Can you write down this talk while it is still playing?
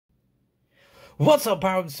What's up,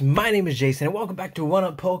 Power-Ups? My name is Jason, and welcome back to One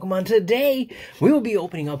Up Pokemon. Today, we will be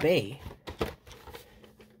opening up a...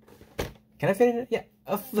 Can I fit in it? Yeah.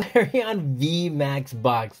 A Flareon VMAX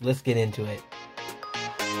box. Let's get into it.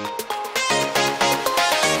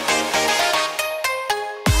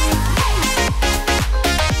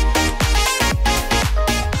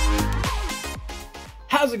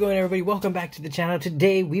 How's it going, everybody? Welcome back to the channel.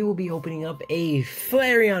 Today we will be opening up a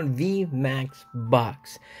Flareon VMAX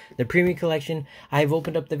box, the Premium Collection. I've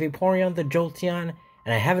opened up the Vaporeon, the Jolteon,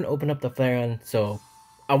 and I haven't opened up the Flareon, so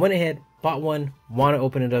I went ahead, bought one, want to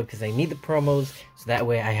open it up because I need the promos, so that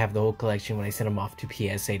way I have the whole collection when I send them off to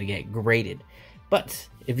PSA to get graded. But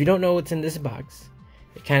if you don't know what's in this box,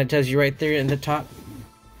 it kind of tells you right there in the top.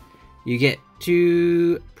 You get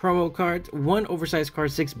 2 promo cards, 1 oversized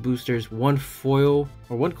card, 6 boosters, 1 foil,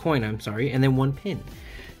 or 1 coin, I'm sorry, and then 1 pin.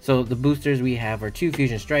 So the boosters we have are 2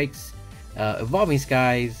 Fusion Strikes, Evolving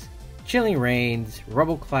Skies, Chilling Rains,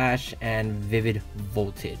 Rebel Clash, and Vivid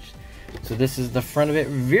Voltage. So this is the front of it.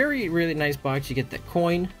 Really nice box. You get the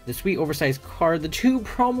coin, the sweet oversized card, the 2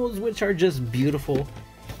 promos, which are just beautiful.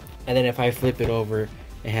 And then if I flip it over,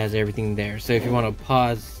 it has everything there. So if you want to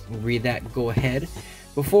pause and read that, go ahead.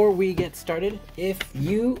 Before we get started, if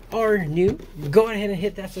you are new, go ahead and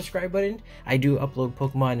hit that subscribe button. I do upload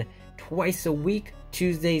Pokemon twice a week,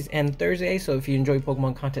 Tuesdays and Thursdays, so if you enjoy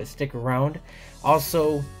Pokemon content, stick around.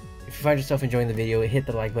 Also, if you find yourself enjoying the video, hit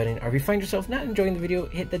the like button, or if you find yourself not enjoying the video,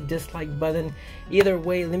 hit the dislike button. Either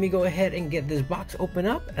way, let me go ahead and get this box open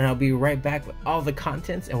up, and I'll be right back with all the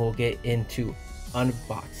contents, and we'll get into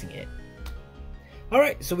unboxing it.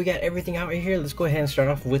 Alright, so we got everything out right here. Let's go ahead and start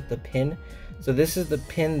off with the pin. So this is the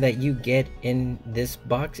pin that you get in this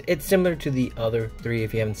box. It's similar to the other 3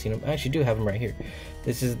 if you haven't seen them. I actually do have them right here.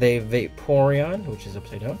 This is the Vaporeon, which is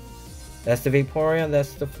upside down. That's the Vaporeon,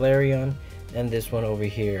 that's the Flareon, and this one over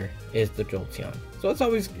here is the Jolteon. So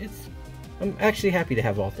I'm actually happy to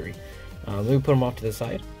have all 3. Let me put them off to the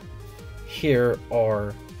side. Here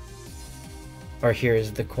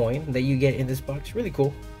is the coin that you get in this box. Really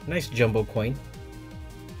cool. Nice jumbo coin.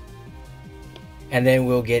 And then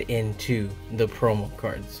we'll get into the promo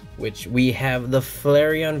cards, which we have the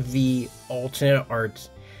Flareon V alternate art.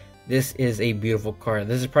 This is a beautiful card.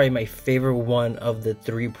 This is probably my favorite one of the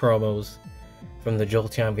 3 promos from the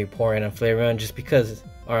Jolteon, Vaporeon, and Flareon, just because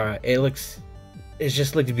it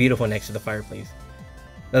just looks beautiful next to the fireplace.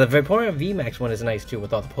 Now the Vaporeon VMAX one is nice too,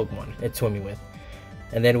 with all the Pokemon it's swimming with.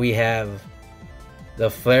 And then we have the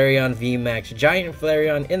Flareon VMAX, giant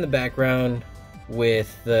Flareon in the background,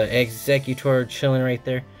 with the Executor chilling right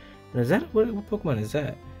there. And is that what Pokemon is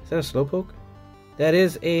that? Is that a Slowpoke? That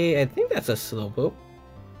is I think that's a Slowpoke.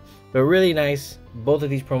 But really nice. Both of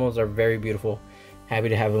these promos are very beautiful. Happy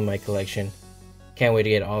to have them in my collection. Can't wait to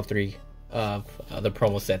get all 3 of the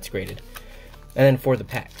promo sets graded. And then for the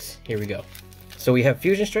packs, here we go. So we have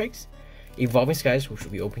Fusion Strikes, Evolving Skies, which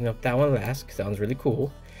we'll be opening up that one last because that one's really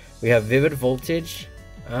cool. We have Vivid Voltage.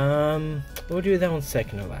 We'll do that one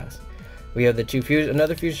second to last. We have the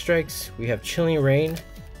another Fusion Strikes, we have Chilling Rain,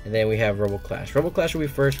 and then we have Rebel Clash. Rebel Clash will be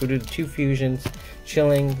first. We'll do the 2 fusions,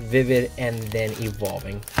 Chilling, Vivid, and then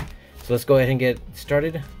Evolving. So let's go ahead and get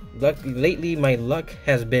started. Lately, my luck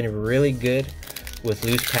has been really good with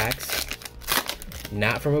loose packs,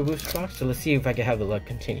 not from a booster box, so let's see if I can have the luck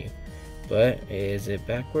continue. But is it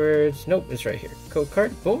backwards? Nope, it's right here. Code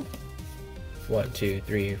card, boom. 1, 2,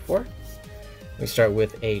 3, 4. We start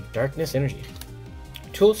with a Darkness Energy,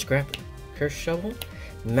 Tool Scrapper, Curse Shovel,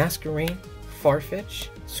 Masquerain, Farfetch,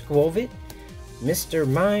 Squovit, Mr.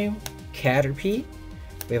 Mime, Caterpie.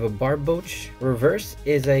 We have a Barboach. Reverse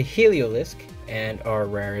is a Heliolisk, and our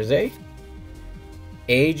rare is a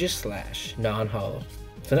Aegislash, non-hollow.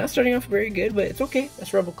 So not starting off very good, but it's okay.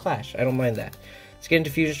 That's Rebel Clash. I don't mind that. Let's get into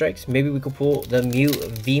Fusion Strikes. Maybe we could pull the Mew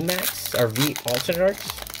VMAX, or V alternate arts.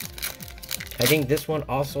 I think this one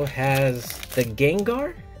also has the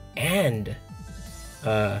Gengar and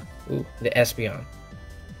the Espeon.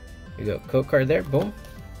 Here we go, code card there, boom.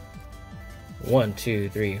 1, 2,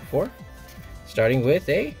 3, 4. Starting with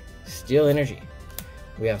a Steel Energy.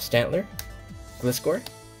 We have Stantler, Gliscor,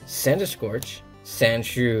 Sanduscorch,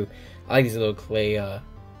 Sandshrew. I like these little clay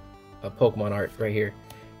Pokemon art right here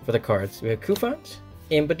for the cards. We have Cufant,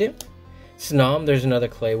 Impidimp, Snom, there's another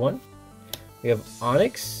clay one. We have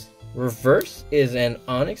Onyx. Reverse is an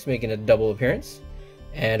Onyx making a double appearance.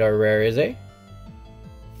 And our rare is a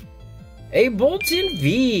Bolton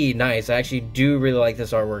V. Nice. I actually do really like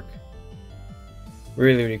this artwork.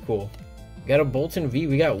 Really cool. We got a Bolton V.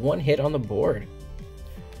 We got 1 hit on the board.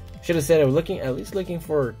 Should have said I'm at least looking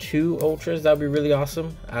for 2 ultras. That would be really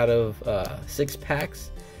awesome out of 6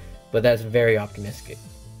 packs. But that's very optimistic.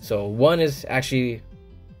 So 1 is actually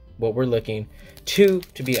what we're looking, 2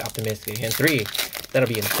 to be optimistic, and 3, that'll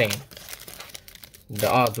be insane.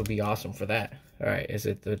 The odds will be awesome for that. All right, is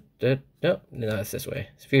it no, it's this way.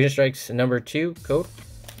 It's Fusion Strikes number 2 code.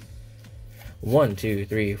 1, 2,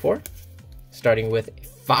 3, 4. Starting with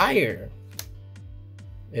fire.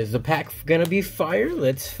 Is the pack gonna be fire?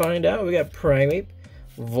 Let's find out. We got Primeape,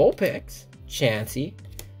 Vulpix, Chansey,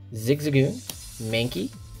 Zigzagoon,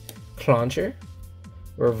 Mankey, Clauncher.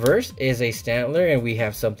 Reverse is a Stantler, and we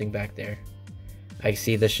have something back there. I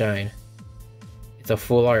see the shine. It's a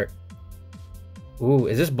full art. Ooh,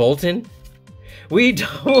 is this Bolton? We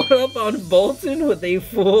doubled up on Bolton with a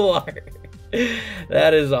full art.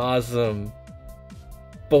 That is awesome.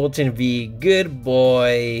 Bolton V, good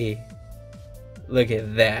boy. Look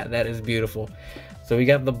at that. That is beautiful. So we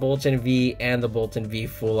got the Bolton V and the Bolton V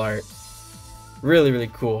full art. Really,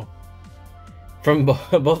 really cool. From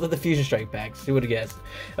both of the Fusion Strike packs. Who would have guessed?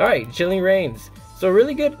 Alright, Chilling Reigns. So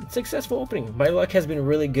really good, successful opening. My luck has been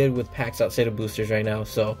really good with packs outside of boosters right now.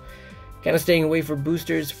 So kind of staying away from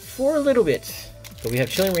boosters for a little bit. So we have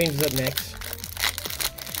Chilling Reigns up next.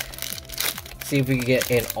 See if we can get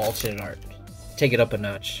an alternate art. Take it up a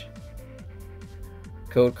notch.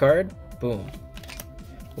 Code card. Boom.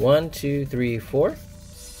 1, 2, 3, 4.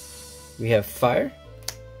 We have Fire,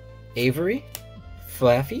 Avery,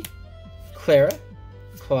 Flaffy, Clara,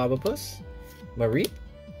 Clobopus, Mareep,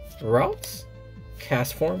 Routes,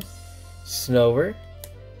 Castform, Snover,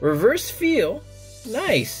 Reverse Feel,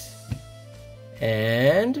 nice,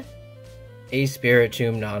 and a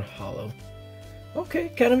Spiritomb non-hollow. Okay,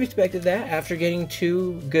 kind of expected that after getting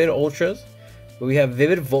 2 good ultras. But we have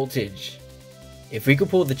Vivid Voltage. If we could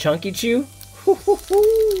pull the Chunky Chew,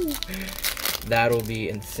 that'll be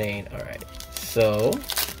insane. Alright, so,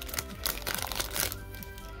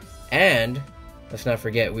 and let's not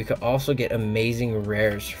forget, we could also get amazing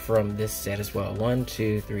rares from this set as well. 1,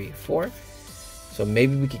 2, 3, 4. So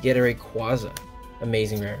maybe we could get a Rayquaza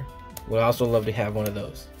amazing rare. We'd also love to have one of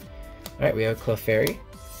those. Alright, we have Clefairy,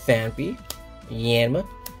 Phanpy, Yanma,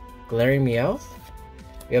 Galarian Meowth.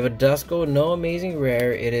 We have a Duskull, no amazing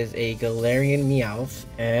rare. It is a Galarian Meowth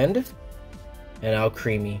and an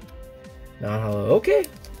Alcremie. Non-hollow. Okay.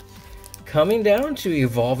 Coming down to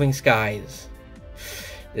Evolving Skies.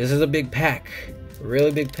 This is a big pack.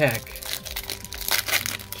 Really big pack.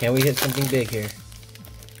 Can we hit something big here?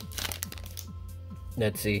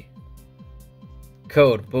 Let's see.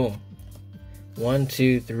 Code. Boom. 1,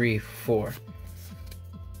 2, 3, 4.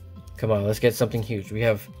 Come on, let's get something huge. We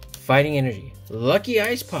have Fighting Energy. Lucky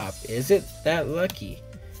Ice Pop. Is it that lucky?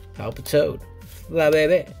 Palpitoad.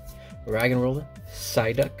 Flabébé. Raggenrola.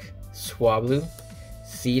 Psyduck. Swablu.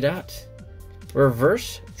 Seedot.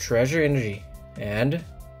 Reverse Treasure Energy. And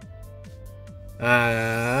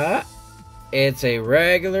it's a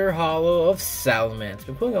regular holo of Salamence.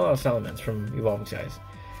 Been pulling a lot of Salamence from Evolving Skies.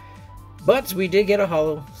 But we did get a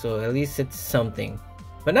holo, so at least it's something.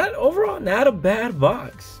 But not overall, not a bad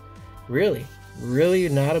box. Really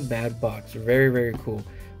not a bad box. Very, very cool.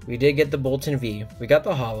 We did get the Bolton V. We got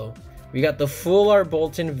the holo. We got the full art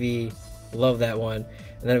Bolton V. Love that one.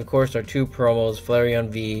 And then of course our 2 promos, Flareon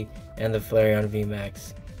V and the Flareon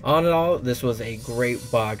VMAX. On and all, this was a great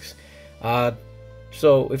box.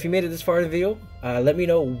 So if you made it this far in the video, let me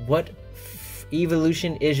know what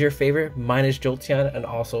evolution is your favorite. Mine is Jolteon, and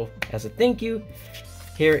also as a thank you,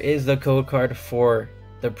 here is the code card for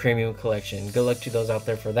the premium collection. Good luck to those out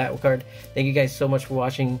there for that card. Thank you guys so much for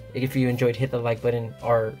watching. If you enjoyed, hit the like button,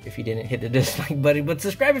 or if you didn't, hit the dislike button, but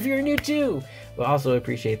subscribe if you're new too. We'll also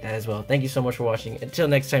appreciate that as well. Thank you so much for watching. Until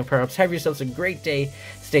next time, Power-Ups, have yourselves a great day.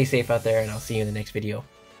 Stay safe out there, and I'll see you in the next video.